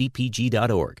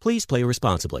ccpg.org. Please play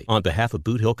responsibly. On behalf of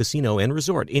Boot Hill Casino and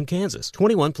Resort in Kansas,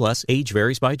 21 plus, age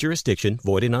varies by jurisdiction,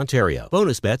 void in Ontario.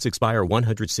 Bonus bets expire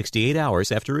 168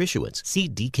 hours after issuance. See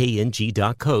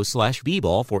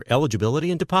dkng.co/bball for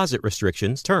eligibility and deposit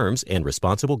restrictions, terms, and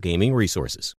responsible gaming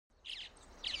resources.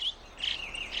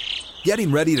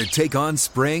 Getting ready to take on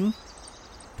spring?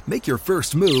 Make your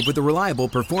first move with the reliable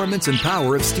performance and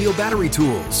power of Steel battery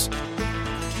tools.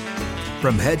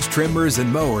 From hedge trimmers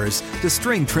and mowers to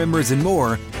string trimmers and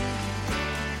more,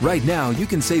 right now you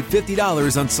can save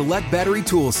 $50 on select battery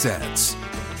tool sets.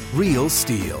 Real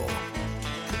Steel.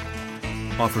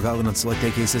 Offer valid on select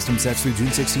AK system sets through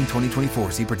June 16, 2024.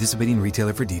 See participating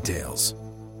retailer for details.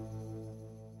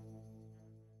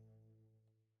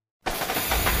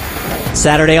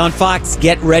 Saturday on Fox,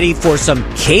 get ready for some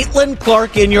Caitlin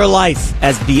Clark in your life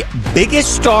as the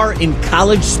biggest star in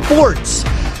college sports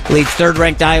leads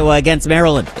third-ranked Iowa against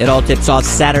Maryland. It all tips off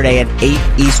Saturday at 8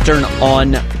 Eastern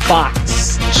on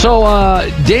Fox. So,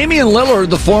 Damian Lillard,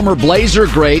 the former Blazer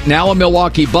great, now a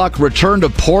Milwaukee Buck, returned to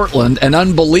Portland, and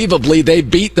unbelievably, they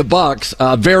beat the Bucks.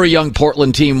 A very young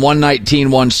Portland team,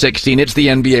 119-116. It's the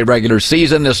NBA regular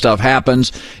season. This stuff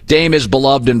happens. Dame is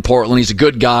beloved in Portland. He's a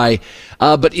good guy.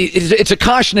 But it's a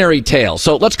cautionary tale.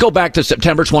 So let's go back to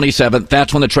September 27th.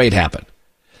 That's when the trade happened.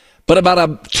 But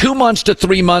about 2 months to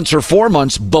 3 months or 4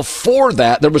 months before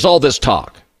that, there was all this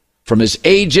talk from his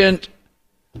agent,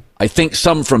 I think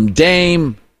some from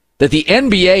Dame, that the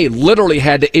NBA literally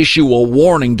had to issue a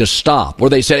warning to stop, where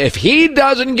they said if he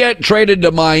doesn't get traded to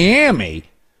Miami,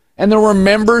 and there were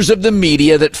members of the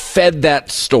media that fed that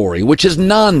story, which is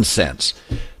nonsense.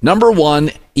 Number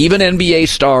one, even NBA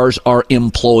stars are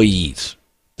employees.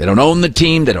 They don't own the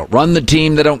team. They don't run the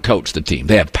team. They don't coach the team.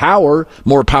 They have power,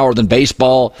 more power than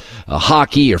baseball,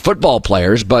 hockey, or football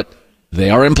players, but they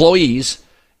are employees.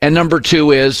 And number two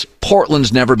is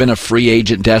Portland's never been a free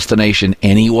agent destination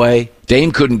anyway.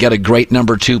 Dame couldn't get a great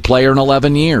number two player in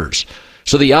 11 years.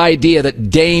 So the idea that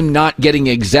Dame not getting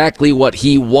exactly what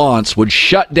he wants would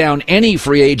shut down any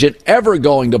free agent ever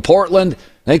going to Portland,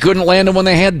 they couldn't land him when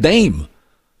they had Dame.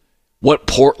 What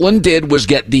Portland did was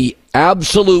get the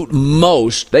absolute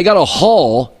most. They got a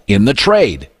haul in the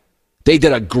trade. They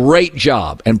did a great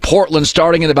job. And Portland,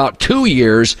 starting in about 2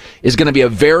 years, is going to be a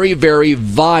very, very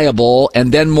viable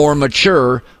and then more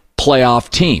mature playoff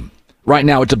team. Right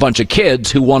now, it's a bunch of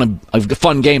kids who won a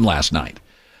fun game last night.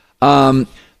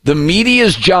 The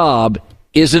media's job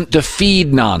isn't to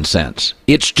feed nonsense.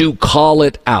 It's to call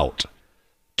it out.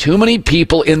 Too many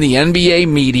people in the NBA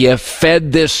media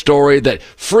fed this story that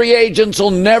free agents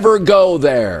will never go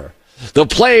there. The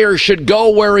player should go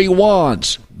where he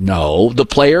wants. No, the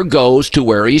player goes to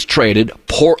where he's traded.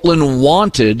 Portland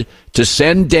wanted to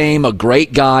send Dame, a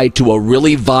great guy, to a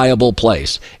really viable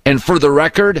place. And for the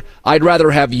record, I'd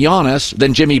rather have Giannis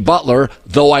than Jimmy Butler.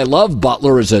 Though I love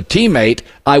Butler as a teammate,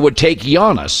 I would take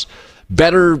Giannis.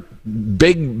 Better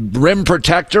big rim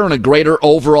protector and a greater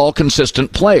overall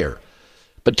consistent player.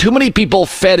 But too many people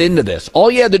fed into this.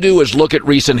 All you had to do was look at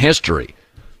recent history.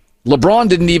 LeBron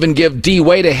didn't even give D.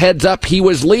 Wade a heads up he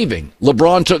was leaving.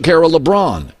 LeBron took care of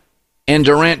LeBron. And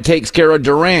Durant takes care of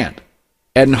Durant.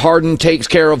 And Harden takes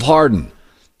care of Harden.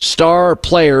 Star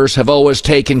players have always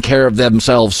taken care of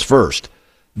themselves first.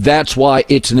 That's why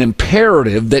it's an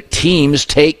imperative that teams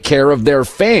take care of their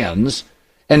fans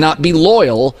and not be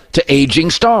loyal to aging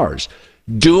stars.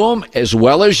 Do them as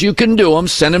well as you can do them.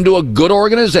 Send them to a good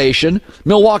organization.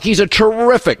 Milwaukee's a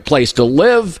terrific place to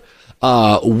live.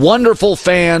 Wonderful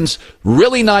fans.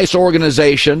 Really nice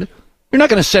organization. You're not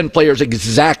going to send players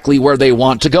exactly where they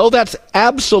want to go. That's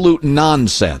absolute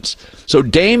nonsense. So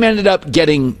Dame ended up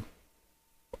getting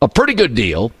a pretty good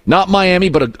deal. Not Miami,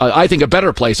 but I think a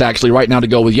better place actually right now to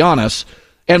go with Giannis.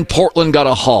 And Portland got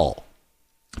a haul.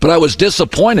 But I was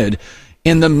disappointed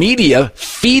in the media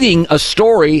feeding a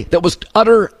story that was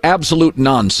utter, absolute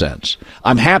nonsense.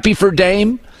 I'm happy for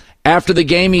Dame. After the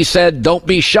game, he said, don't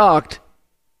be shocked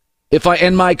if I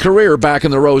end my career back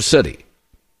in the Rose City.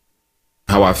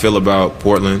 How I feel about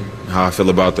Portland, how I feel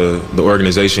about the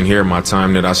organization here, my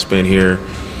time that I spent here.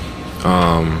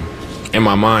 In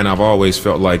my mind, I've always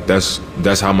felt like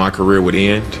that's how my career would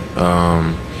end.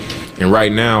 And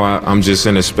right now, I'm just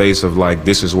in a space of like,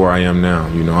 this is where I am now.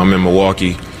 You know, I'm in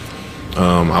Milwaukee.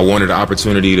 I wanted the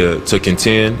opportunity to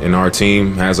contend, and our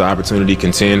team has the opportunity to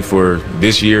contend for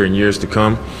this year and years to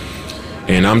come.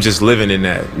 And I'm just living in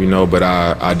that, you know, but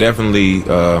I definitely,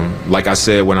 like I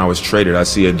said when I was traded, I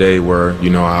see a day where, you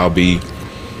know, I'll be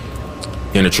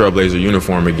in a Trailblazer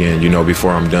uniform again, you know,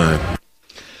 before I'm done.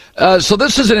 So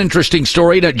this is an interesting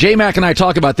story. Now, J-Mac and I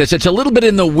talk about this. It's a little bit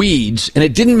in the weeds, and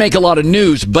it didn't make a lot of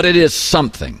news, but it is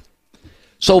something.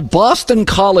 So Boston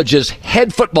College's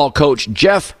head football coach,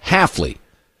 Jeff Hafley,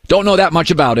 don't know that much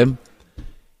about him,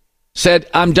 said,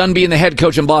 I'm done being the head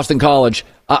coach in Boston College.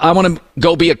 I want to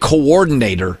go be a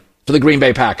coordinator for the Green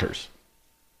Bay Packers.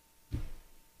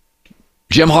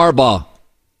 Jim Harbaugh,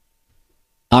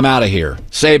 I'm out of here.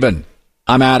 Saban,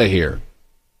 I'm out of here.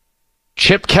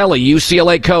 Chip Kelly,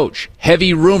 UCLA coach,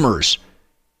 heavy rumors.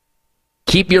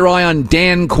 Keep your eye on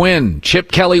Dan Quinn, Chip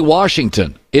Kelly,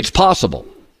 Washington. It's possible.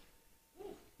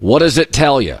 What does it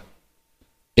tell you?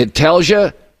 It tells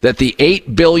you that the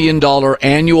 $8 billion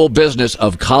annual business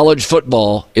of college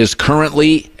football is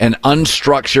currently an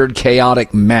unstructured,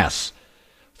 chaotic mess.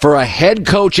 For a head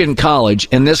coach in college,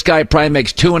 and this guy probably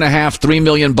makes $2.5–3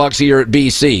 million a year at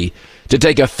BC, to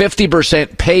take a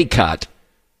 50% pay cut,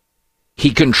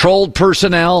 he controlled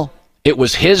personnel. It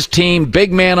was his team,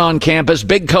 big man on campus,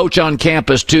 big coach on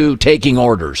campus, too, taking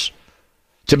orders.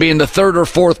 To being the third or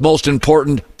fourth most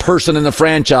important person in the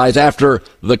franchise after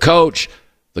the coach,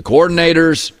 the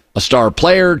coordinators, a star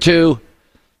player or two.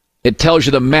 It tells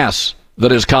you the mess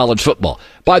that is college football.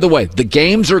 By the way, the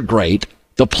games are great.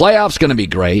 The playoffs going to be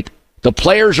great. The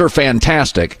players are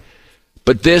fantastic.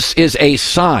 But this is a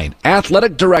sign.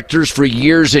 Athletic directors for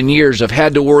years and years have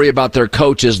had to worry about their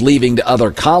coaches leaving to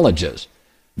other colleges.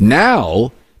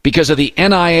 Now, because of the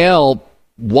NIL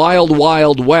wild,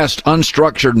 wild west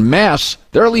unstructured mess,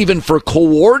 they're leaving for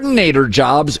coordinator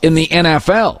jobs in the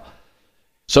NFL.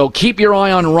 So keep your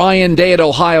eye on Ryan Day at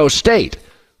Ohio State,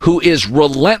 who is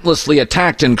relentlessly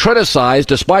attacked and criticized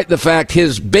despite the fact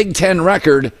his Big Ten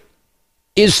record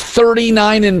is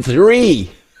 39-3.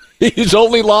 He's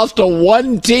only lost to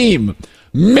one team,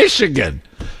 Michigan.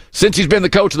 Since he's been the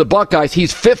coach of the Buckeyes,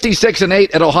 he's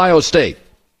 56-8 at Ohio State.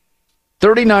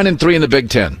 39-3 in the Big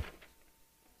Ten.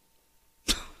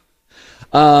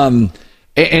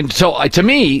 And so to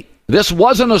me, this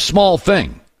wasn't a small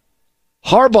thing.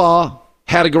 Harbaugh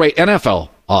had a great NFL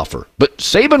offer, but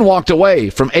Saban walked away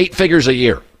from 8 figures a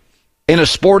year in a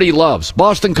sport he loves.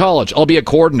 Boston College, I'll be a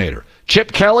coordinator.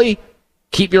 Chip Kelly,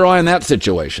 keep your eye on that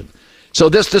situation. So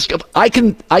this I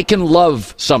can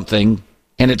love something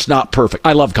and it's not perfect.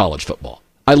 I love college football.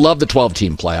 I love the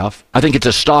 12-team playoff. I think it's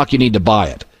a stock, you need to buy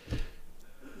it.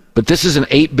 But this is an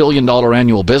 $8 billion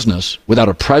annual business without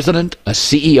a president, a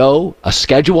CEO, a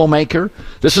schedule maker.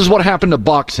 This is what happened to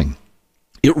boxing.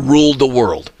 It ruled the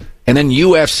world. And then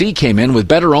UFC came in with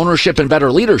better ownership and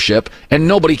better leadership, and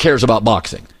nobody cares about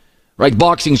boxing. Right?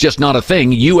 Boxing's just not a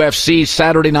thing. UFC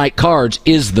Saturday night cards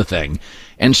is the thing.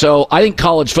 And so I think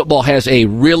college football has a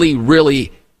really,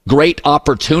 really great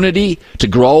opportunity to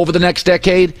grow over the next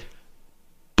decade.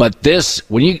 But this,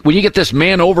 when you get this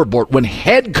man overboard, when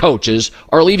head coaches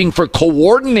are leaving for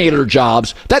coordinator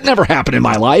jobs, that never happened in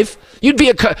my life. You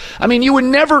would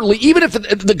never leave, even if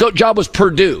the job was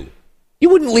Purdue. You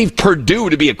wouldn't leave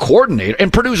Purdue to be a coordinator,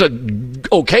 and Purdue's a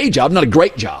okay job, not a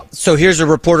great job. So here's a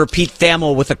reporter, Pete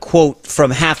Thamel, with a quote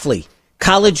from Hafley.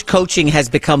 College coaching has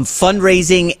become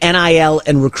fundraising, NIL,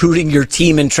 and recruiting your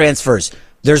team and transfers.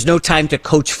 There's no time to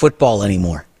coach football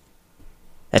anymore.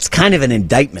 That's kind of an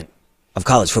indictment of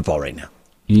college football right now.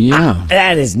 Yeah.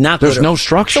 That is not good. There's no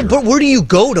structure. So, but where do you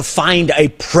go to find a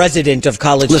president of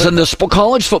college football? Listen,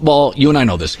 college football, you and I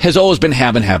know this, has always been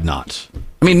have and have-nots.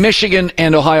 I mean, Michigan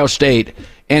and Ohio State,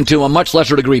 and to a much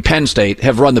lesser degree, Penn State,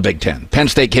 have run the Big Ten. Penn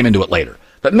State came into it later.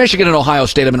 But Michigan and Ohio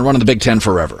State have been running the Big Ten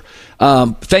forever.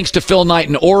 Thanks to Phil Knight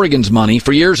and Oregon's money,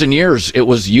 for years and years, it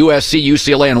was USC,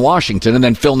 UCLA, and Washington, and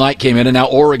then Phil Knight came in, and now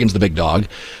Oregon's the big dog.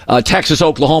 Texas,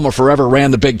 Oklahoma forever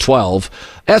ran the Big 12.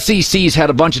 SEC's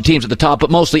had a bunch of teams at the top, but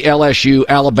mostly LSU,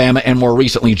 Alabama, and more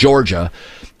recently Georgia.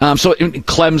 So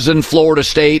Clemson, Florida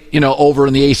State, over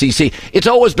in the ACC. It's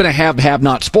always been a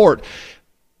have-not sport.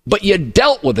 But you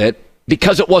dealt with it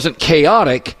because it wasn't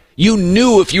chaotic. You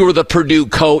knew if you were the Purdue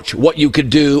coach what you could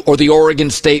do, or the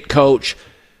Oregon State coach,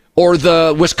 or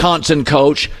the Wisconsin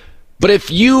coach. But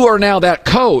if you are now that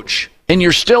coach and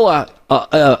you're still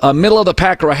a middle of the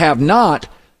pack or a have-not,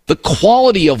 the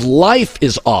quality of life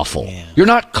is awful. Yeah. You're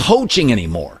not coaching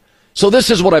anymore. So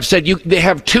this is what I've said. They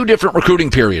have two different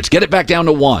recruiting periods. Get it back down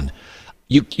to one.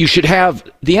 You should have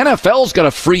 – the NFL's got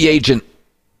a free agent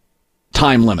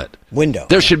time limit. Window.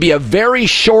 There should be a very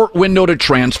short window to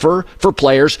transfer for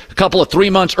players. A couple of 3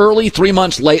 months early, 3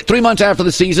 months late, 3 months after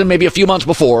the season, maybe a few months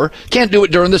before. Can't do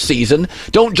it during the season.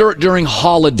 Don't do it during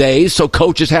holidays, so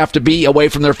coaches have to be away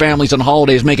from their families on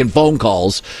holidays making phone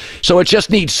calls. So it just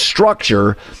needs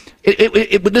structure.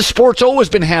 This sport's always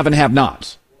been have and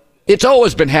have-nots. It's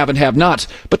always been have and have-nots,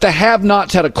 but the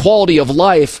have-nots had a quality of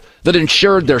life that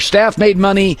ensured their staff made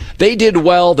money, they did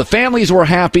well, the families were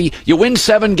happy, you win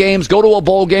 7 games, go to a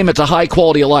bowl game, it's a high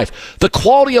quality of life. The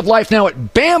quality of life now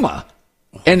at Bama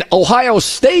and Ohio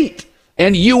State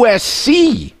and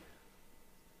USC,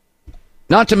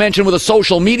 not to mention with a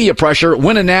social media pressure,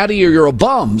 win a natty or you're a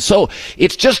bum. So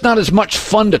it's just not as much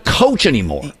fun to coach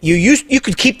anymore. You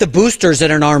could keep the boosters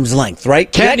at an arm's length, right?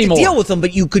 Can't you had to deal with them,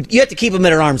 but you had to keep them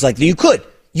at an arm's length. You could.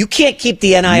 You can't keep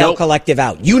the NIL collective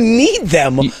out. You need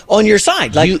them on your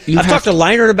side. Like I've talked to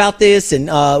Leinart about this, and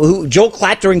Joel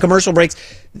Klatt during commercial breaks.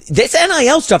 This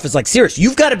NIL stuff is like serious.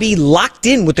 You've got to be locked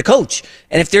in with the coach,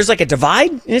 and if there's like a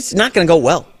divide, it's not going to go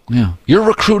well. Yeah, you're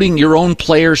recruiting your own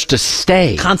players to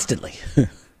stay constantly,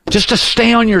 just to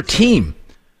stay on your team.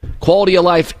 Quality of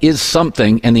life is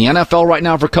something, and the NFL right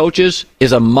now for coaches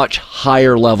is a much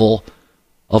higher level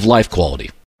of life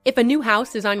quality. If a new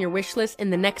house is on your wish list in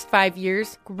the next 5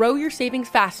 years, grow your savings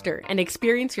faster and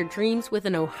experience your dreams with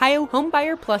an Ohio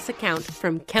Homebuyer Plus account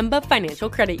from Kemba Financial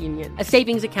Credit Union. A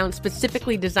savings account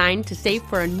specifically designed to save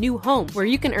for a new home, where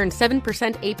you can earn 7%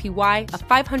 APY,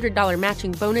 a $500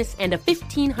 matching bonus, and a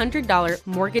 $1,500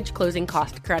 mortgage closing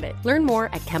cost credit. Learn more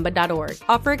at Kemba.org.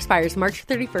 Offer expires March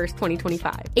 31st,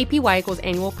 2025. APY equals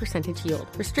annual percentage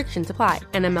yield. Restrictions apply.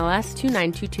 NMLS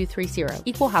 292230.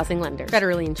 Equal housing lender.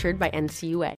 Federally insured by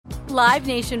NCUA. Live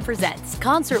Nation presents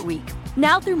Concert Week.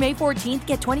 Now through May 14th,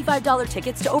 get $25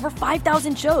 tickets to over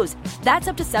 5,000 shows. That's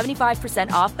up to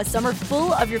 75% off a summer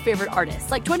full of your favorite artists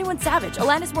like 21 Savage,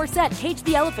 Alanis Morissette, Cage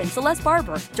the Elephant, Celeste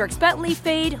Barber, Dierks Bentley,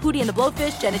 Fade, Hootie and the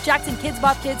Blowfish, Janet Jackson, Kids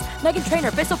Bop Kids, Meghan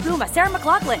Trainor, Bissell Pluma, Sarah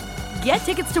McLachlan. Get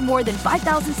tickets to more than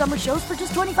 5,000 summer shows for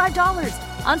just $25.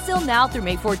 Until now through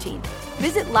May 14th.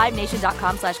 Visit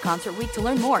LiveNation.com/Concert Week to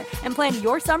learn more and plan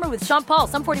your summer with Sean Paul,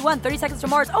 Sum 41, 30 Seconds to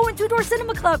Mars, and Two Door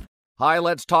Cinema Club. Hi,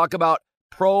 let's talk about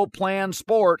Pro Plan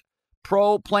Sport.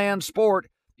 Pro Plan Sport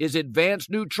is advanced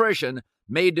nutrition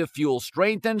made to fuel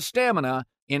strength and stamina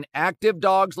in active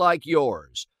dogs like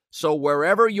yours. So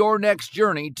wherever your next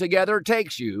journey together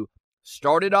takes you,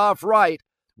 start it off right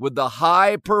with the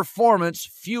high-performance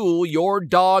fuel your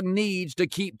dog needs to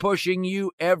keep pushing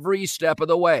you every step of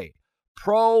the way.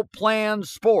 Pro Plan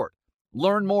Sport.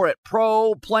 Learn more at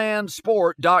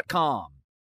ProPlansport.com.